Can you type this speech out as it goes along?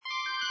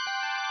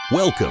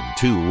Welcome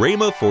to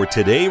Rhema for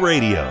Today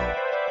Radio.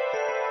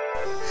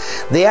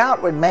 The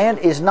outward man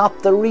is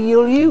not the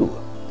real you.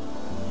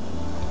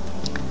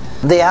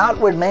 The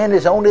outward man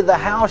is only the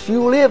house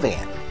you live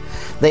in.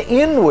 The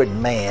inward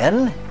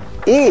man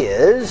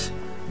is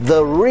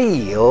the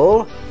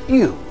real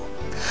you.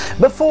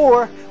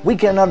 Before we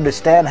can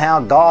understand how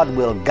God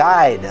will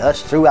guide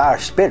us through our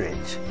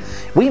spirits,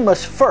 we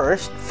must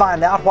first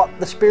find out what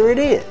the Spirit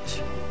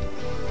is.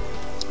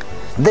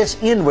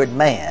 This inward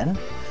man,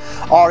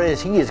 or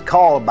as he is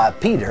called by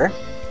Peter,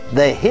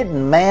 the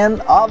hidden man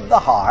of the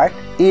heart,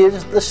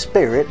 is the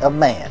spirit of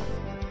man.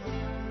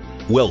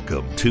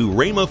 Welcome to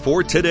Rhema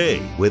for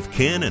Today with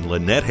Ken and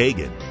Lynette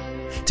Hagin.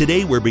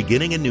 Today we're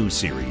beginning a new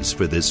series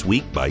for this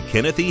week by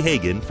Kenneth E.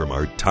 Hagin from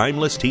our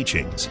Timeless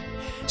Teachings.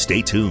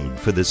 Stay tuned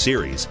for the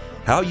series,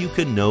 How You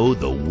Can Know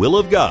the Will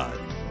of God.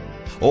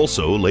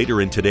 Also,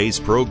 later in today's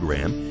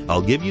program,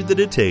 I'll give you the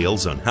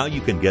details on how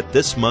you can get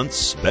this month's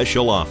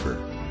special offer.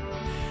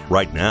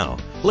 Right now,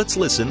 let's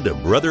listen to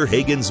Brother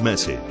Hagin's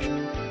message.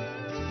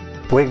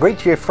 We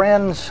greet you,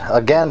 friends,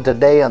 again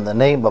today in the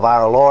name of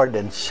our Lord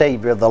and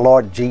Savior, the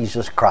Lord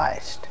Jesus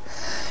Christ.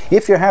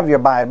 If you have your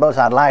Bibles,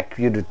 I'd like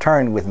you to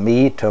turn with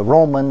me to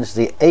Romans,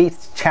 the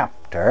 8th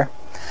chapter,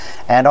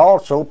 and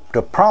also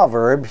to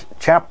Proverbs,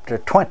 chapter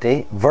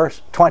 20,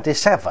 verse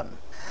 27.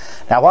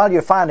 Now, while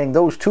you're finding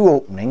those two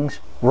openings,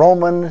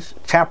 Romans,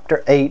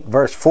 chapter 8,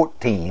 verse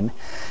 14,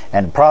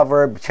 and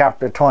Proverbs,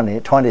 chapter 20,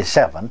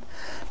 27,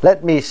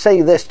 let me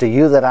say this to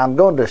you, that I'm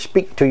going to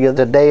speak to you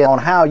today on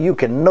how you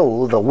can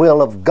know the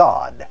will of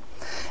God.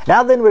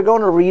 Now then, we're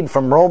going to read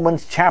from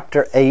Romans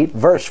chapter 8,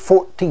 verse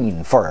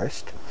 14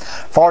 first.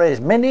 For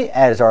as many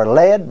as are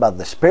led by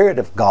the Spirit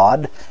of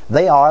God,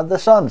 they are the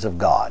sons of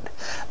God.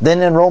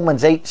 Then in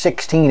Romans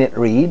 8:16 it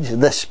reads,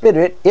 The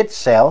Spirit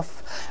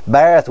itself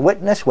beareth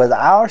witness with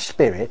our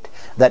spirit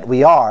that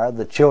we are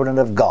the children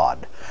of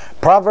God.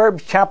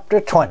 Proverbs chapter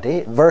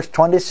 20, verse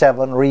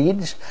 27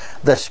 reads,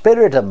 The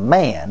spirit of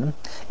man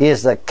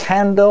is the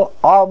candle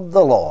of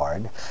the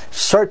Lord,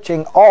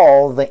 searching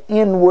all the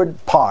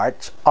inward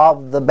parts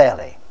of the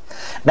belly.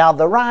 Now,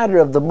 the writer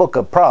of the book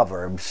of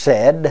Proverbs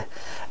said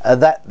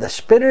that the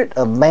spirit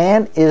of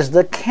man is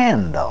the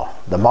candle.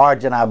 The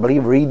margin, I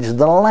believe, reads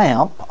the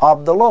lamp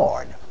of the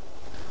Lord.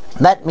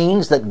 That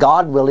means that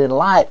God will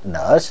enlighten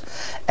us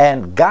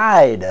and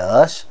guide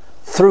us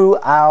through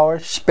our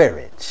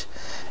spirits.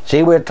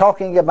 See, we're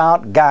talking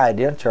about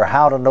guidance, or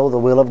how to know the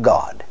will of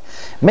God.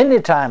 Many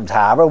times,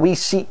 however, we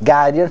seek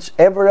guidance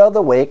every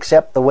other way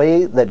except the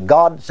way that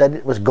God said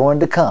it was going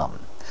to come.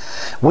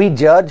 We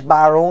judge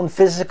by our own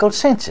physical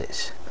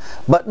senses.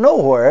 But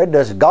nowhere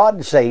does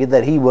God say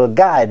that He will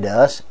guide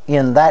us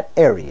in that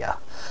area.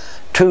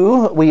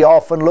 Two, we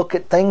often look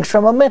at things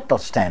from a mental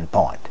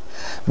standpoint.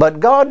 But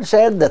God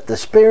said that the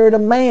spirit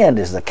of man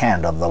is the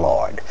candle of the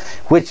Lord,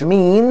 which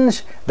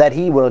means that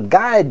He will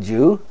guide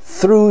you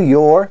through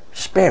your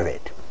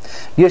spirit.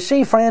 You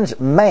see, friends,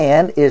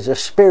 man is a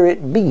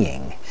spirit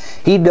being.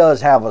 He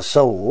does have a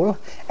soul,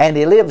 and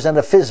he lives in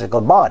a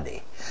physical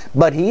body.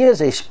 But he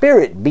is a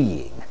spirit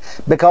being,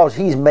 because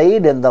he's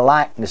made in the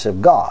likeness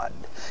of God.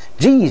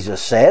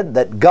 Jesus said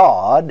that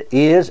God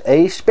is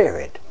a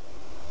spirit.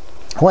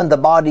 When the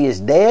body is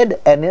dead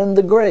and in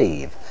the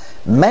grave,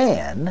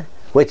 man,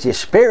 which is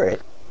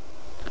spirit,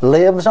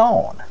 lives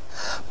on.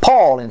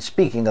 Paul, in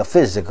speaking of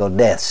physical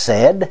death,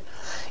 said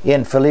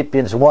in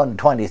Philippians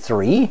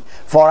 1:23,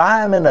 For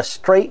I am in a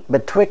strait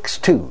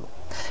betwixt two,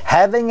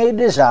 having a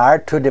desire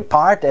to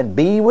depart and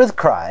be with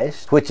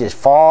Christ, which is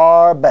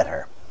far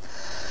better.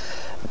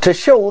 To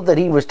show that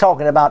he was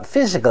talking about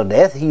physical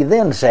death, he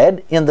then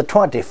said in the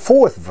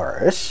 24th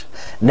verse,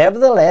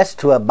 Nevertheless,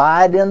 to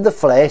abide in the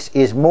flesh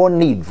is more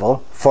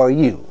needful for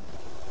you.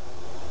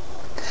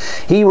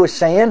 He was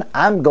saying,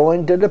 I'm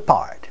going to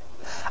depart.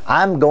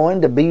 I'm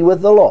going to be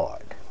with the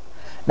Lord.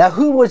 Now,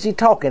 who was he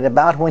talking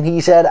about when he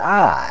said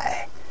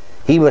I?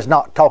 He was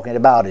not talking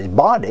about his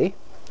body,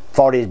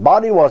 for his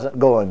body wasn't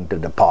going to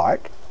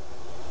depart.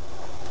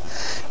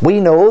 We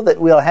know that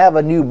we'll have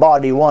a new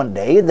body one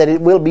day, that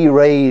it will be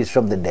raised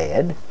from the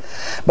dead.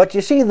 But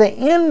you see, the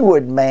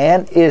inward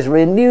man is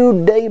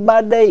renewed day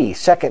by day,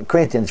 2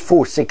 Corinthians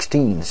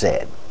 4:16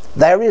 said.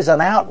 There is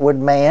an outward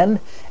man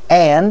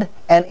and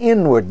an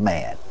inward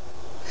man.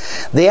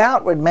 The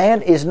outward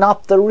man is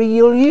not the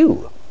real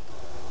you.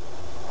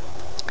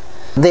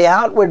 The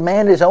outward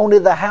man is only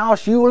the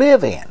house you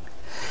live in.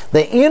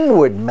 The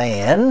inward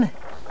man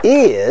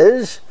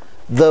is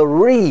the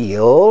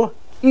real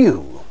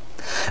you.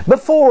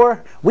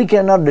 Before we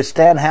can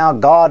understand how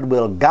God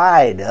will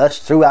guide us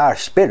through our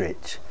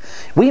spirits,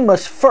 we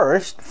must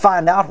first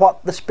find out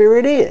what the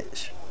Spirit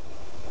is.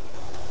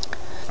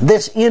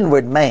 This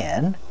inward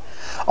man,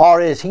 or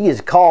as he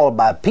is called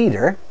by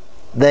Peter,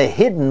 the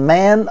hidden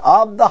man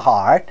of the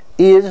heart,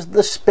 is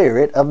the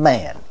spirit of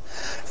man.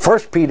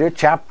 1 Peter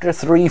chapter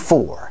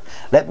 3:4.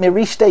 Let me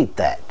restate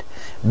that.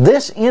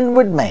 This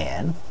inward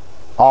man,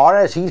 or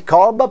as he's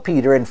called by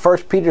Peter in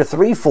 1 Peter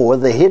 3:4,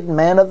 the hidden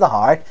man of the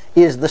heart,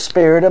 is the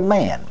spirit of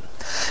man.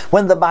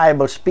 When the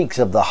Bible speaks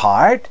of the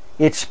heart,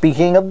 it's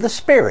speaking of the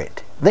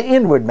spirit. the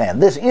inward man.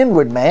 This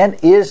inward man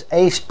is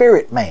a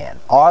spirit man,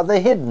 or the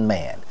hidden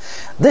man.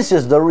 This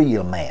is the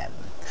real man.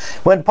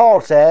 When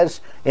Paul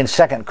says in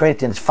 2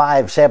 Corinthians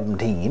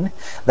 5:17,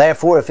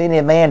 therefore if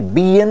any man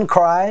be in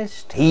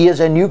Christ, he is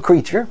a new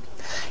creature,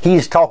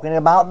 he's talking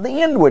about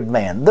the inward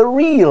man, the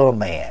real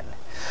man.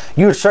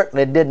 You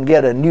certainly didn't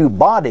get a new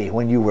body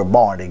when you were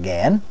born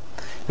again.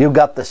 You've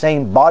got the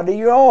same body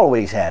you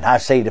always had. I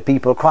say to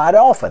people quite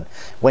often,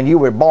 when you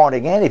were born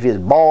again, if you're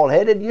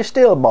bald-headed, you're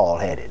still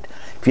bald-headed.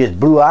 If you're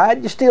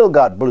blue-eyed, you still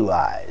got blue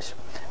eyes.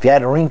 If you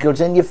had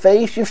wrinkles in your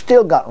face, you've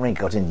still got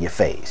wrinkles in your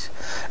face.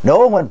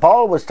 No, when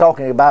Paul was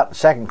talking about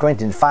 2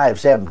 Corinthians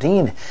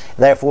 5:17,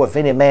 therefore if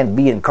any man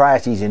be in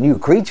Christ, he's a new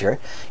creature,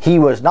 he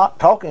was not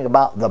talking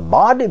about the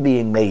body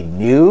being made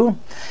new.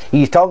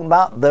 He's talking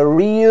about the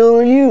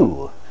real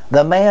you,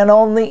 the man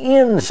on the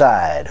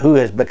inside who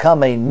has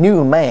become a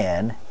new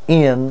man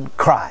in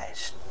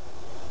Christ.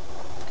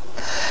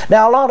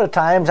 Now, a lot of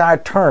times our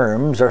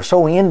terms are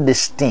so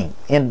indistinct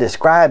in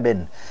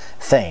describing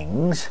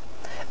things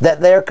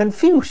that they're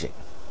confusing.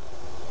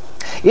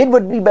 It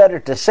would be better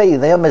to say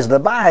them as the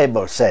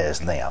Bible says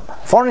them.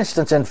 For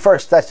instance, in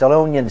 1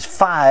 Thessalonians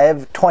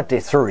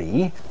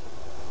 5:23,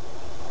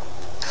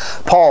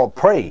 Paul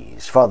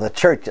prays for the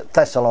church at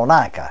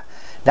Thessalonica.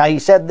 Now he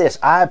said this,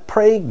 I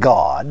pray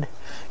God,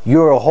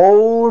 your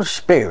whole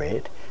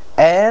spirit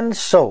and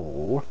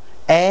soul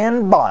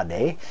and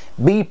body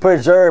be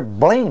preserved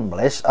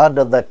blameless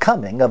unto the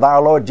coming of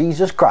our Lord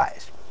Jesus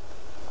Christ.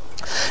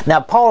 Now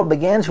Paul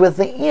begins with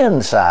the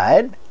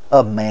inside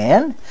of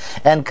man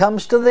and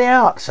comes to the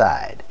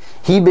outside.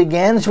 He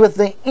begins with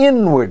the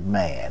inward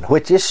man,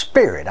 which is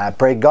spirit. I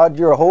pray God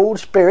your whole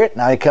spirit.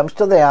 Now he comes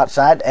to the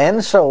outside,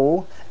 and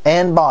soul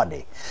and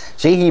body.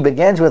 See, he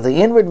begins with the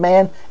inward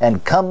man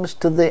and comes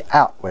to the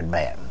outward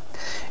man.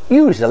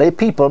 Usually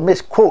people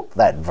misquote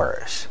that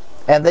verse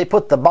and they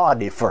put the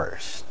body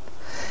first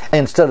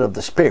instead of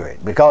the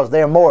spirit, because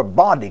they're more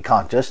body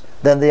conscious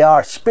than they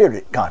are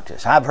spirit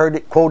conscious. I've heard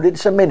it quoted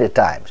so many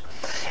times,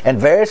 and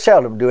very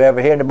seldom do I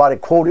ever hear anybody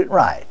quote it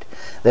right.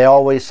 They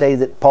always say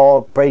that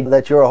Paul prayed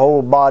that your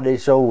whole body,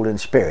 soul,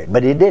 and spirit,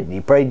 but he didn't. He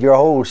prayed your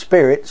whole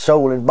spirit,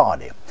 soul, and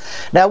body.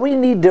 Now we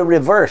need to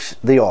reverse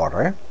the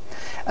order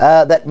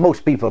that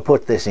most people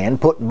put this in,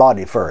 put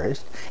body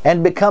first,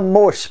 and become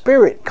more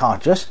spirit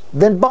conscious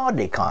than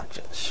body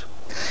conscious.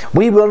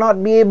 We will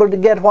not be able to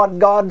get what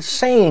God's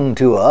saying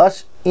to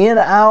us in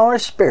our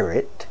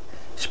spirit.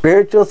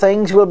 Spiritual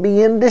things will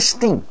be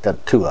indistinct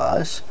to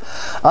us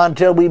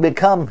until we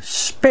become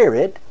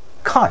spirit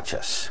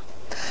conscious.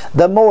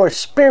 The more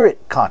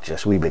spirit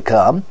conscious we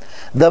become,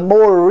 the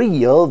more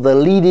real the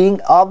leading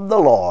of the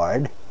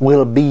Lord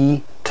will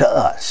be to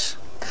us.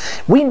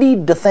 We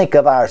need to think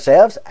of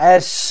ourselves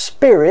as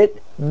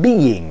spirit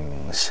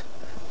beings,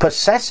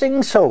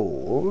 possessing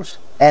souls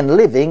and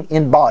living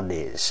in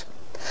bodies.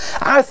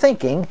 Our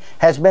thinking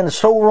has been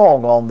so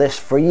wrong on this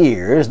for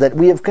years that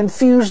we have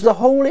confused the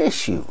whole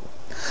issue.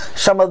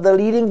 Some of the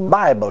leading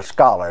Bible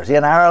scholars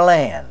in our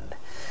land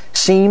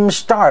seem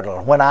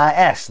startled when I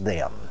ask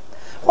them,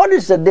 what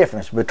is the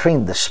difference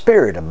between the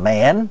spirit of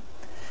man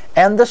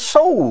and the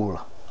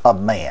soul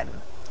of man?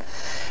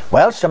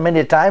 Well, so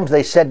many times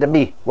they said to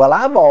me, well,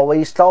 I've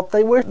always thought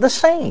they were the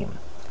same.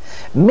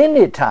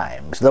 Many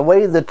times, the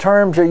way the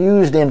terms are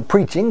used in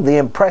preaching, the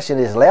impression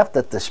is left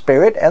that the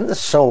spirit and the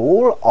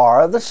soul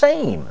are the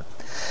same.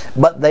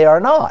 But they are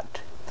not.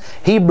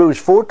 Hebrews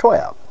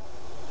 4:12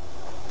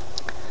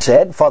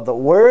 said, for the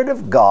word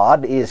of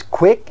God is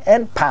quick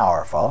and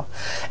powerful,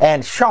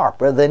 and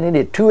sharper than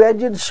any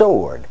two-edged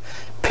sword,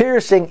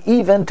 piercing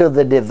even to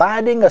the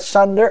dividing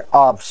asunder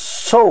of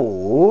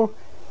soul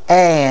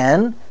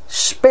and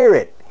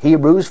spirit.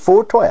 Hebrews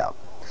 4:12.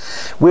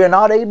 We are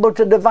not able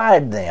to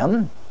divide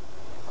them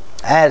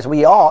as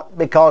we ought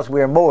because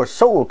we are more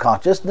soul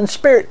conscious than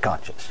spirit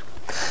conscious.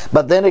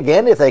 But then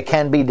again, if they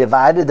can be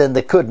divided, then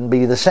they couldn't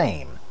be the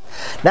same.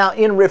 Now,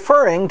 in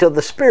referring to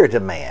the spirit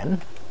of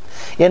man,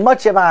 in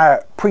much of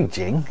our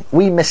preaching,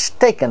 we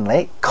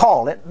mistakenly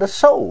call it the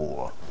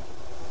soul.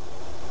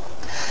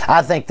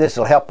 I think this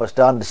will help us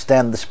to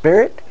understand the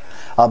spirit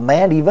of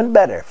man even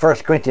better.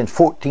 1 Corinthians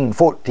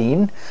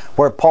 14:14,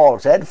 where Paul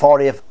said,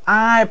 for if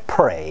I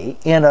pray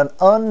in an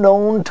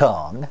unknown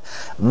tongue,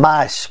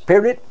 my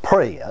spirit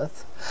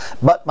prayeth,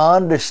 but my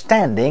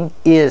understanding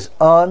is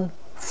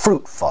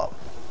unfruitful.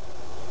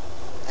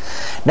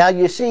 Now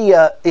you see,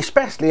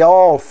 especially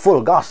all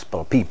full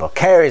gospel people,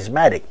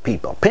 charismatic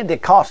people,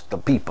 Pentecostal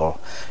people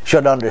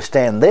should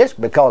understand this,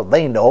 because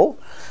they know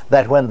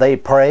that when they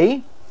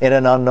pray in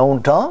an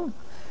unknown tongue,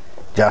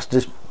 just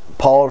as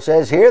Paul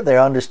says here, their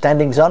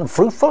understanding is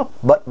unfruitful,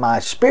 but my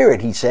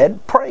spirit, he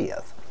said,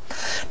 prayeth.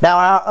 Now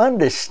our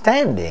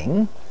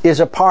understanding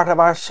is a part of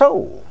our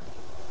soul.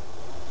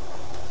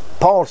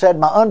 Paul said,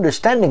 my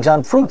understanding is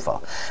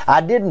unfruitful.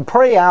 I didn't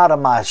pray out of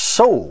my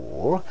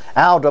soul,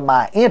 out of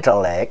my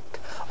intellect,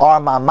 or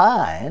my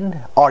mind,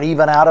 or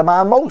even out of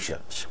my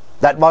emotions.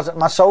 That wasn't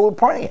my soul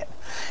praying.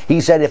 He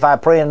said, if I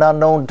pray in an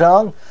unknown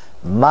tongue,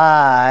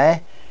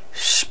 my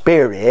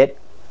spirit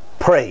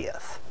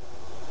prayeth.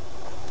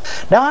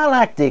 Now, I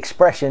like the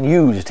expression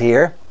used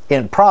here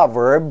in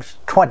Proverbs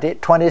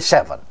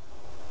 20:27.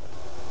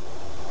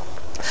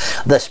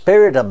 The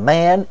spirit of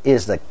man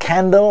is the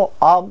candle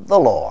of the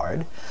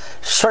Lord,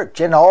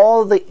 searching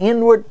all the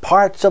inward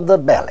parts of the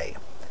belly.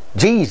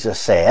 Jesus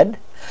said,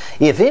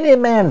 If any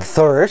man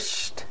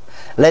thirst,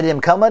 let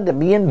him come unto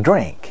me and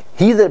drink.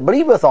 He that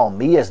believeth on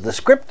me, as the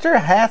Scripture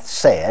hath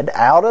said,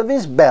 out of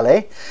his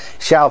belly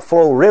shall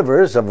flow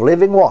rivers of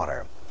living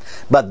water.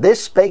 But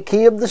this spake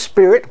he of the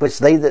Spirit, which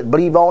they that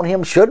believe on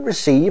him should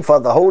receive, for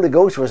the Holy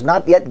Ghost was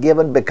not yet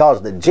given,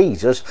 because that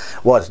Jesus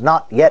was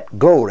not yet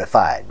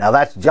glorified. Now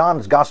that's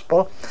John's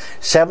Gospel,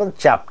 7th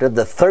chapter,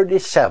 the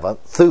 37th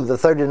through the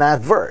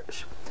 39th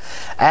verse.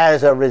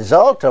 As a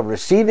result of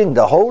receiving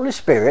the Holy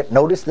Spirit,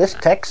 notice this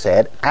text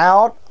said,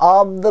 out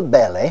of the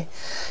belly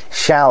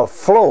shall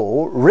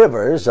flow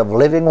rivers of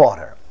living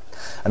water.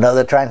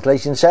 Another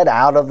translation said,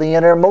 out of the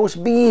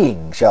innermost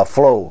being shall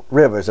flow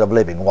rivers of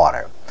living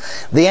water.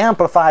 The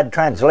Amplified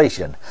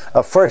translation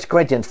of 1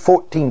 Corinthians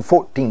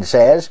 14:14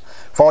 says,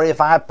 For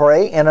if I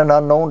pray in an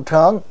unknown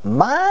tongue,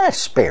 my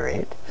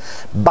spirit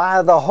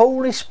by the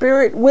Holy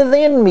Spirit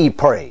within me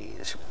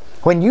prays.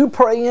 When you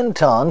pray in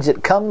tongues,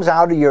 it comes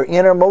out of your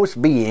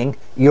innermost being,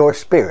 your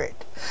spirit.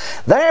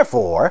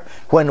 Therefore,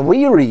 when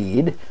we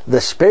read,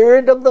 the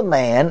spirit of the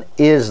man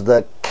is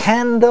the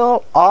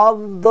candle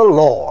of the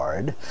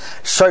Lord,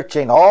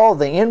 searching all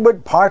the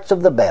inward parts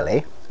of the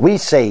belly, we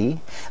see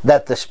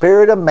that the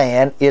spirit of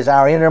man is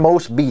our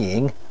innermost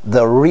being,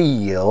 the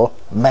real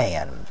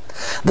man.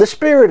 The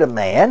spirit of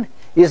man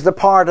is the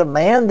part of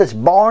man that's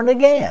born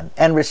again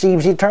and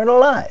receives eternal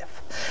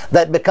life,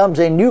 that becomes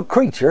a new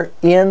creature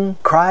in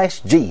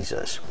Christ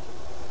Jesus.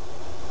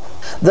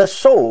 The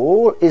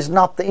soul is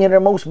not the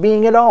innermost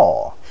being at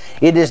all.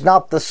 It is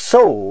not the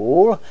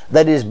soul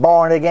that is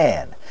born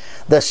again.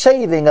 The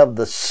saving of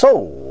the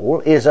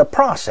soul is a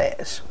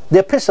process. The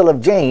Epistle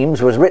of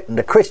James was written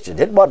to Christians.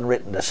 It wasn't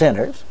written to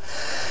sinners.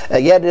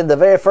 Yet in the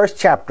very first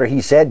chapter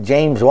he said,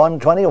 James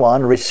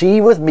 1:21,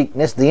 Receive with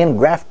meekness the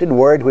engrafted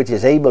word which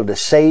is able to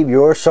save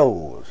your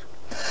souls.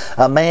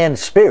 A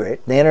man's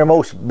spirit, the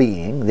innermost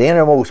being, the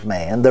innermost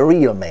man, the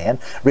real man,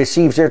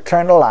 receives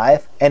eternal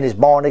life and is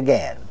born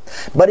again.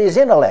 But his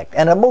intellect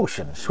and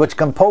emotions, which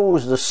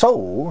compose the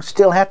soul,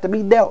 still have to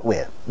be dealt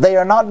with. They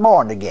are not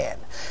born again.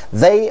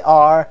 They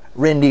are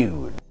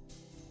renewed.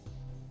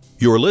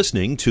 You're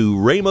listening to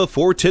Rhema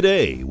for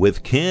Today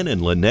with Ken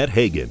and Lynette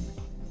Hagin.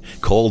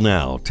 Call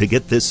now to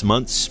get this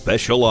month's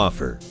special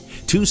offer.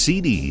 2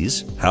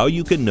 CDs, How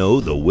You Can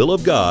Know the Will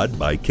of God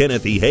by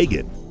Kenneth E.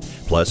 Hagin,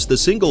 plus the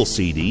single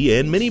CD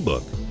and mini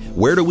book,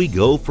 Where Do We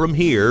Go From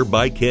Here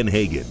by Ken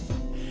Hagin.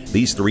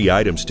 These 3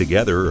 items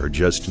together are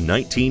just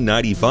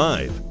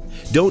 $19.95.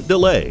 Don't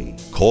delay.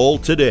 Call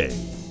today.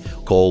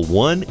 Call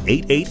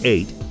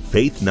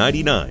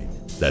 1-888-FAITH-99.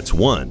 That's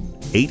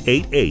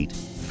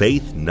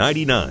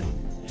 1-888-FAITH-99.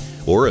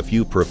 Or if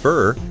you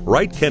prefer,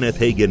 write Kenneth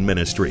Hagin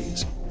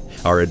Ministries.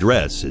 Our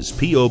address is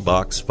P.O.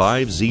 Box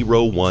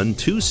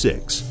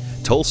 50126,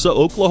 Tulsa,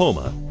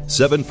 Oklahoma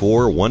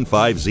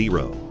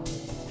 74150.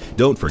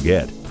 Don't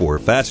forget, for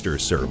faster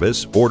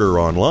service, order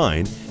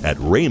online at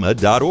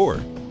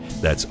rhema.org.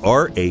 That's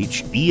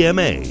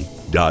RHEMA.org.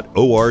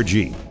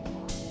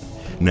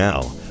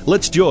 Now,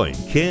 let's join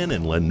Ken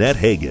and Lynette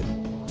Hagin.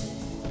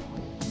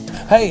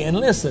 Hey, and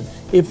listen,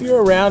 if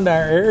you're around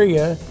our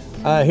area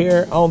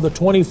here on the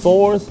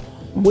 24th,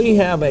 we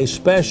have a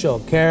special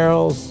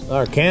carols,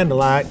 or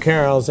candlelight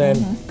carols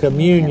and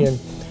communion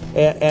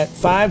at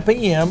 5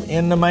 p.m.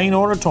 in the main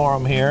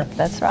auditorium here.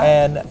 That's right.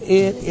 And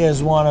it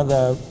is one of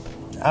the,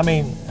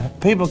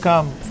 people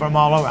come from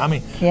all over.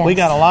 We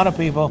got a lot of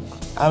people.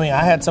 I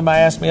had somebody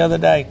ask me the other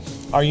day,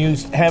 are you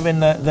having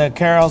the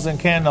carols and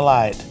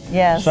candlelight?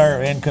 Yes.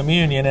 Sir, in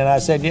communion? And I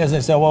said, yes. They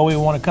said, well, we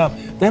want to come.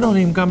 They don't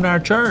even come to our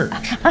church.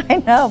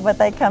 I know, but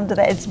they come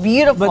today. It's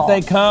beautiful. But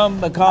they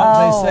come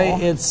because they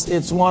say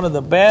it's one of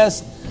the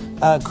best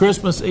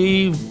Christmas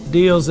Eve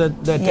deals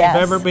that they've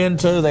ever been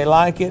to. They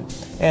like it.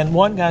 And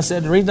one guy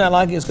said, the reason I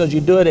like it is because you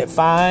do it at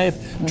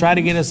 5, try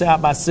to get us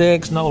out by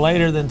 6, no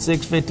later than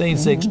 6:15,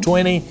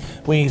 6:20.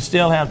 We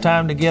still have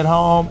time to get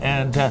home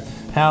and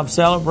have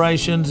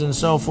celebrations and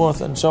so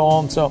forth and so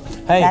on. So,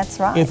 hey, that's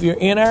right. If you're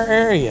in our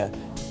area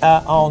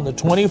on the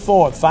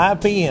 24th, 5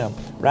 p.m.,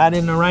 right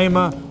in the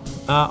Rhema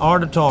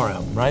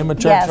Auditorium, Rhema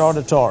Church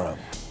Auditorium.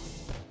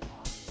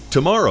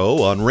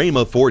 Tomorrow on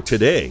Rhema for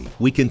Today,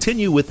 we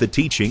continue with the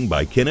teaching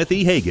by Kenneth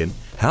E. Hagin,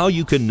 How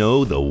You Can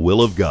Know the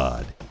Will of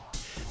God.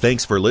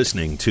 Thanks for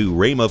listening to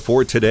Rhema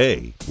for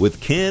Today with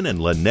Ken and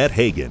Lynette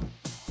Hagin.